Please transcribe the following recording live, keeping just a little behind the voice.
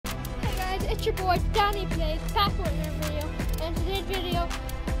it's your boy Danny Plays back with another video. And in today's video,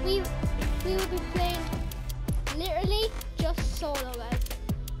 we will be playing literally just solo, guys.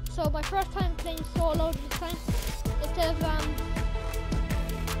 So my first time playing solo this time, instead of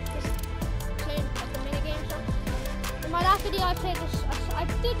just playing like a mini game. So in my last video, I played this. I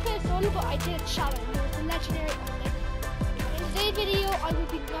did play solo, but I did a challenge. It was a legendary only. In today's video, I will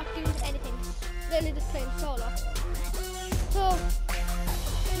be not doing anything. Literally just playing solo. So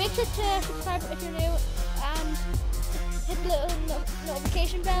make sure to subscribe if you're new and hit the little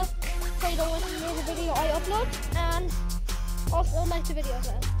notification bell so you don't miss another video I upload, and also like the videos.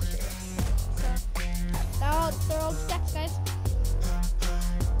 So they're all steps, guys.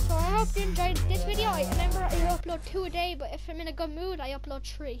 So I hope you enjoyed this video. I remember I upload 2 a day, but if I'm in a good mood, I upload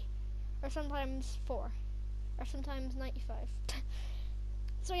 3, or sometimes 4, or sometimes 95.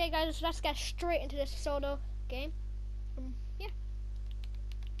 So yeah, guys, let's get straight into this solo game. Yeah.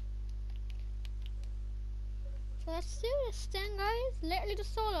 So let's do this then, guys. Literally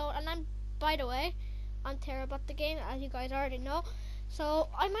just solo, and I'm, by the way, I'm terrible at the game, as you guys already know. So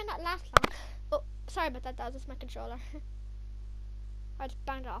I might not last long. Oh, sorry about that. That was just my controller. I just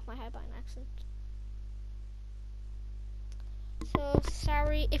banged it off my head by an accident. So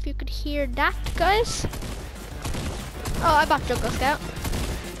sorry if you could hear that, guys. Oh, I bought Jungle Scout.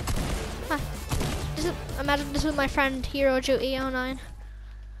 Imagine this is my friend Hero Duty 09.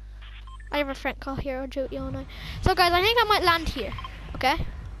 I have a friend called Hero Duty 09. So guys, I think I might land here. Okay?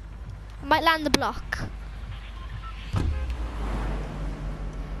 I might land the block.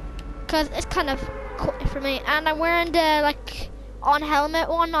 Cause it's kind of cool for me. And I'm wearing the like on helmet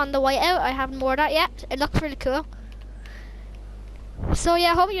one on the whiteout. I haven't worn that yet. It looks really cool. So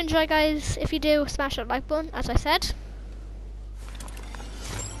yeah, I hope you enjoy, guys. If you do, smash that like button, as I said.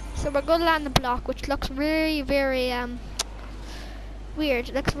 So we're going to land the block, which looks very, very weird.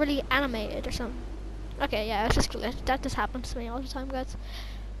 It looks really animated or something. Okay, yeah, it's just glitch. That just happens to me all the time, guys.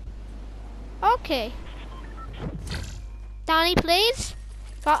 Okay. Danny Plays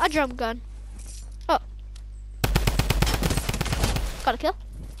got a drum gun. Oh. Got a kill.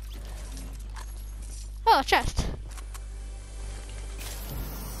 Oh, chest.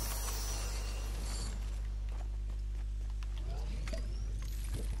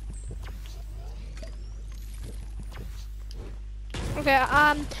 Okay,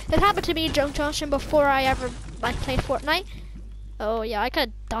 it happened to me in Junk Junction before I ever like played Fortnite. Oh yeah, I could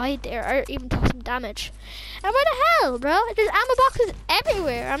have died there or even took some damage. And what the hell, bro? There's ammo boxes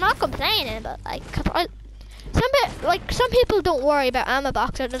everywhere. I'm not complaining, but like, some people don't worry about ammo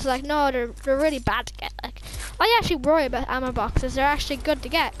boxes. It's like, no, they're really bad to get. Like, I actually worry about ammo boxes. They're actually good to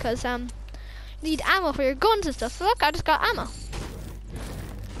get because you need ammo for your guns and stuff. So look, I just got ammo.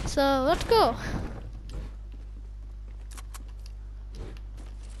 So let's go.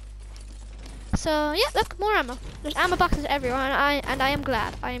 So yeah, look, more ammo. There's ammo boxes everywhere, and I am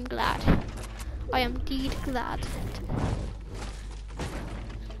glad. I am glad. I am indeed glad.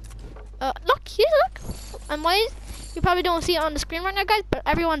 Look, here, look. And why? You probably don't see it on the screen right now, guys, but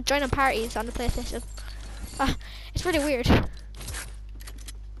everyone's joining parties on the PlayStation. It's really weird.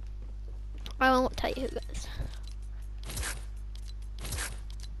 I won't tell you who, guys.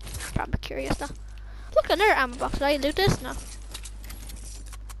 Probably curious though. Look, another ammo box. Did I loot this? No.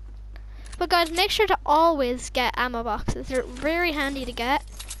 But guys, make sure to always get ammo boxes. They're very handy to get.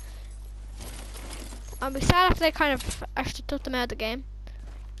 I'll be sad if they kind of actually took them out of the game.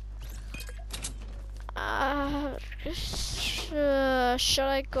 Should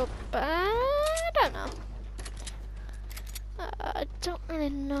I go back? I don't know. I don't really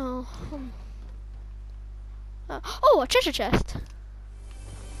know. Oh, a treasure chest.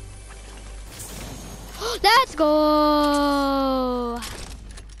 Let's go!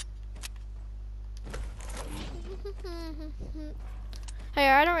 Hey,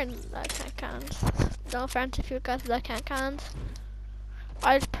 I don't really like hand cannons. No offense if you guys like hand cannons.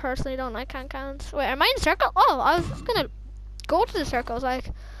 I just personally don't like hand cannons. Wait, am I in the circle? Oh, I was just gonna go to the circle. I was like,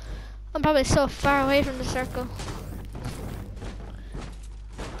 I'm probably so far away from the circle.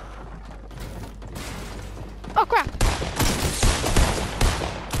 Oh crap!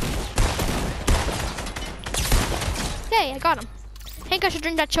 Hey, I got him. Think I should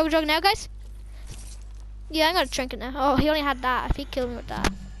drink that chug jug now, guys? Yeah, I'm gonna drink it now. Oh, he only had that. If he killed me with that.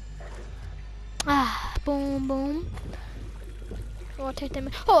 Boom, boom. Oh, I'll take them.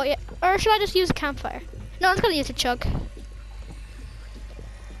 Oh, yeah. Or should I just use a campfire? No, I'm just gonna use a chug.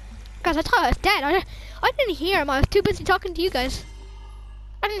 Guys, I thought I was dead. I didn't hear him. I was too busy talking to you guys.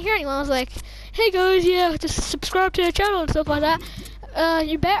 I didn't hear anyone. I was like, hey guys, yeah, just subscribe to the channel and stuff like that.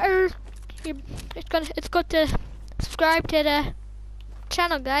 You better. It's good to subscribe to the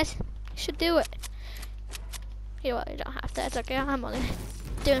channel, guys. You should do it. You know what, you don't have to. It's okay. I'm only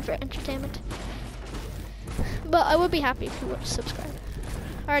doing it for entertainment. But I would be happy if you would subscribe.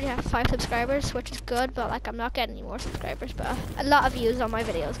 I already have 5 subscribers, which is good, but like I'm not getting any more subscribers, but a lot of views on my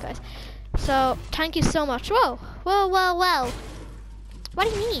videos, guys. So thank you so much. Whoa, whoa, whoa, whoa. What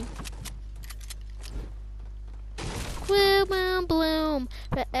do you mean? Bloom, bloom, bloom,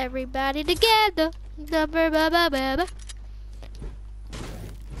 put everybody together. Bloom,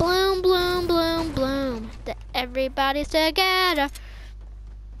 bloom, bloom, bloom, that everybody's together.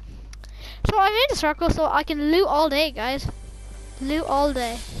 So I made a circle so I can loot all day, guys. Loot all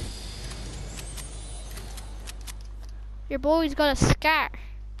day. Your boy's got a scar.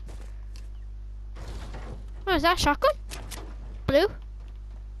 Oh, is that shotgun? Blue?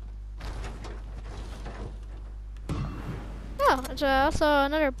 Oh, it's also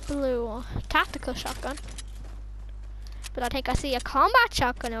another blue tactical shotgun. But I think I see a combat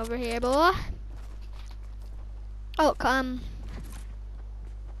shotgun over here, boy. Oh, oh crap.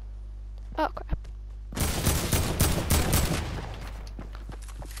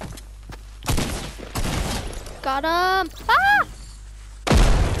 Got him! Ah!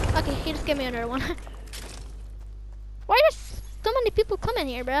 Okay, he just gave me another one. Why are so many people coming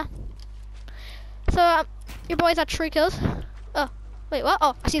here, bro? So, your boy's at 3 kills. Oh, wait, what?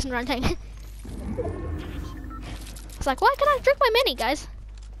 Oh, I see some run thing. It's like, why can't I drink my mini, guys?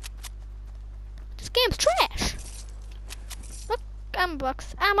 This game's trash. Look, ammo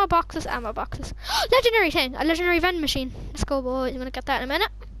box, ammo boxes, ammo boxes. Legendary thing, a legendary vending machine. Let's go, boys. I'm gonna get that in a minute.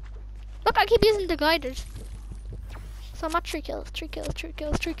 Look, I keep using the gliders. So I'm at 3 kills, 3 kills, 3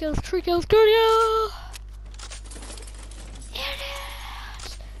 kills, 3 kills, 3 kills. Good, yeah.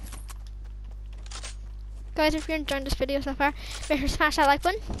 Guys, if you're enjoying this video so far, make sure to smash that like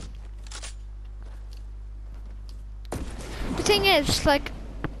button. The thing is, like,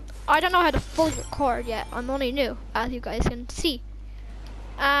 I don't know how to fully record yet. I'm only new, as you guys can see.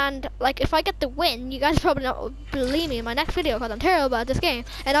 And, like, if I get the win, you guys probably not believe me in my next video because I'm terrible at this game.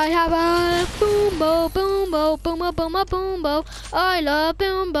 And I have a boombo, boombo, boombo, boombo, boombo. I love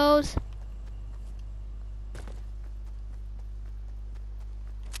boombos.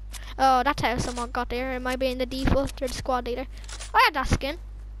 Oh, that's how someone got there. It might be in the default or the squad leader. I had that skin.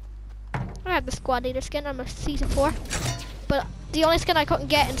 I had the squad leader skin on my season 4. But the only skin I couldn't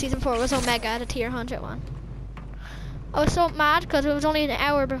get in season 4 was Omega, the tier 100 one. I was so mad because it was only an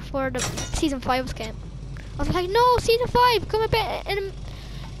hour before the season 5 came. I was like, no, season 5, come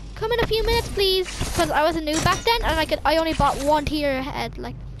in a few minutes, please. Because I was a noob back then, and I only bought 1 tier ahead.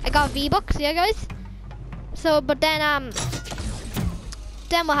 Like, I got V-Bucks, yeah, guys. So, but then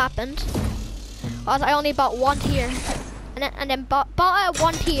what happened was I only bought 1 tier, and then bought at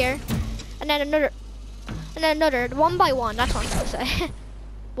 1 tier, and then another 1 by 1. That's what I'm supposed to say.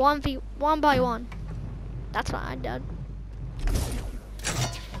 1 by 1. That's what I did.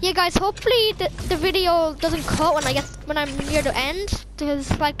 Yeah, guys. Hopefully the video doesn't cut when I'm near the end,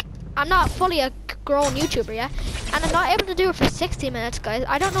 because like I'm not fully a grown YouTuber yet, and I'm not able to do it for 60 minutes, guys.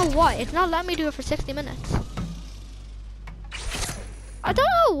 I don't know why. It's not letting me do it for 60 minutes. I don't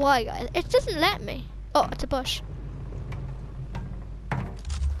know why, guys. It doesn't let me. Oh, it's a bush.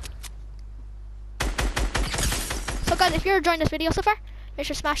 So, guys, if you're enjoying this video so far, make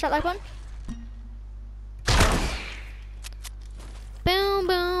sure to smash that like button. Boom,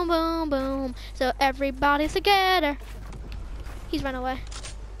 boom, boom, boom. So everybody's together. He's run away.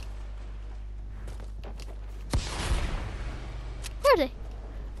 Where is he?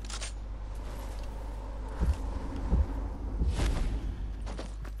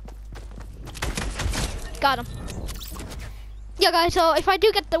 Got him. Yeah, guys, so if I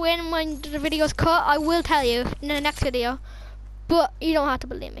do get the win when the video's cut, I will tell you in the next video. But you don't have to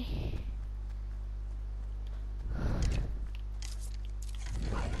believe me.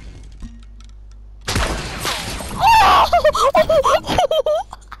 Oh!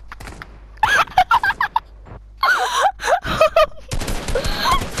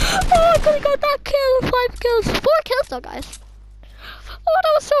 Oh, I could have got that kill. 5 kills. 4 kills though, guys. Oh,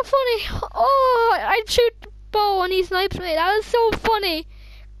 that was so funny. Oh, I'd shoot bow and he snipes me. That was so funny.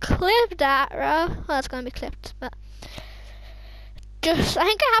 Clip that, bro. Well, that's gonna be clipped, but I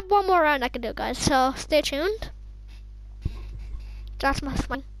think I have 1 more round I can do, guys. So stay tuned. That's my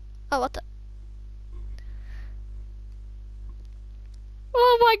smile. Oh, what the?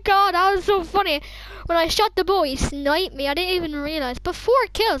 Oh my god, that was so funny. When I shot the bow, he sniped me. I didn't even realize. But 4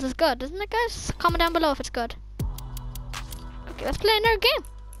 kills is good, isn't it, guys? Comment down below if it's good. Okay, let's play another game.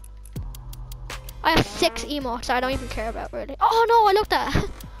 I have 6 emotes I don't even care about, really. Oh no, I looked at.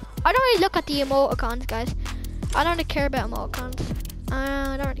 I don't really look at the emoticons, guys. I don't really care about emoticons.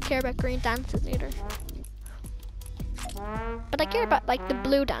 I don't really care about green dances either. But I care about like the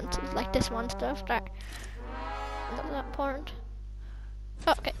blue dances, like this one stuff. That not that important.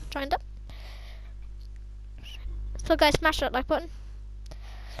 Oh, okay, joined up. So guys, smash that like button.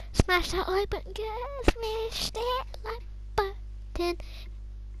 Smash that like button, guys. Smash that like button.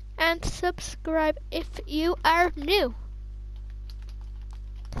 And subscribe if you are new.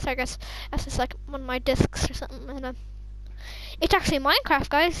 Sorry guys, that's just like one of my discs or something. And it's actually Minecraft,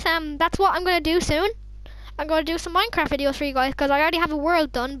 guys. That's what I'm gonna do soon. I'm gonna do some Minecraft videos for you guys because I already have a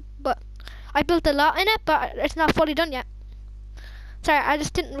world done, but I built a lot in it, but it's not fully done yet. Sorry, I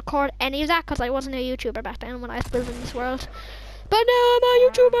just didn't record any of that because I wasn't a YouTuber back then when I was building this world. But now I'm a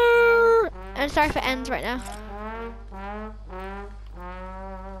YouTuber! And sorry if it ends right now.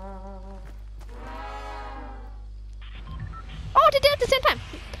 Oh, they did it at the same time.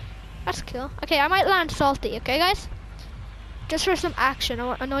 That's cool. Okay, I might land salty, okay guys? Just for some action.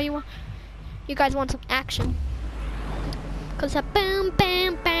 I know you guys want some action. Cause a bam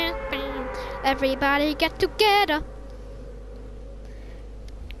bam bam bam. Everybody get together.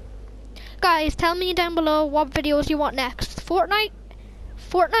 Guys, tell me down below what videos you want next. Fortnite,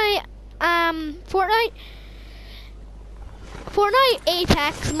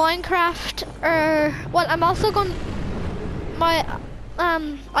 Apex, Minecraft, or well, I'm also going.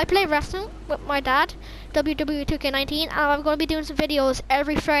 I play wrestling with my dad, WWE 2K19, and I'm going to be doing some videos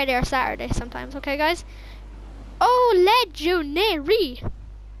every Friday or Saturday sometimes. Okay, guys? Oh, legendary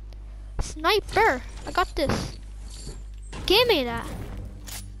sniper! I got this. Give me that.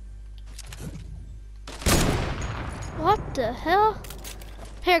 What the hell?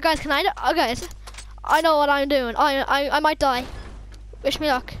 Here, guys, can I? Oh, guys, I know what I'm doing. I might die. Wish me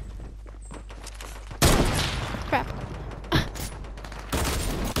luck. Crap.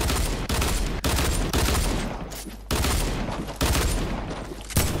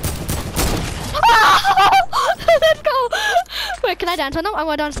 Let's go. Wait, can I dance on him? I'm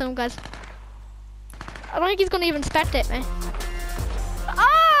gonna dance on him, guys. I don't think he's gonna even spectate me.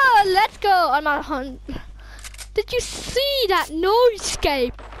 Ah, let's go. I'm at hunt. Did you see that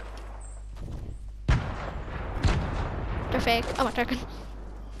noisecape? They're fake. I'm not joking.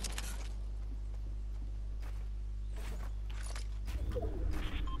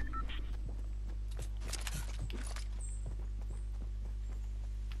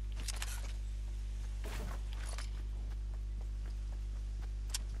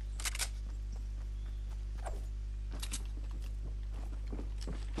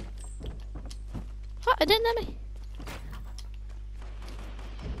 What? It didn't let me.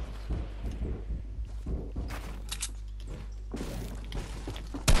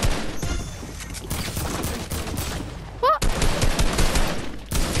 What?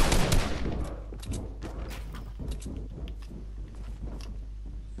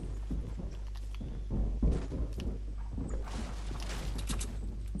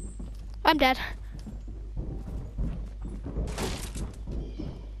 I'm dead.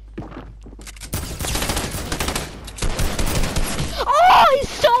 Oh, he's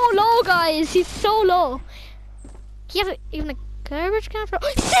so low, guys. He's so low. He has even a garbage can for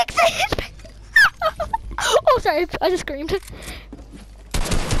 6 HP. Oh, sorry. I just screamed.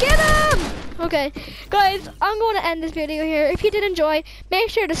 Get him! Okay, guys, I'm going to end this video here. If you did enjoy, make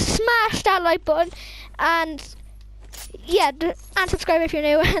sure to smash that like button and yeah, and subscribe if you're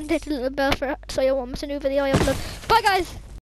new and hit the little bell so you won't miss a new video I upload. Bye, guys.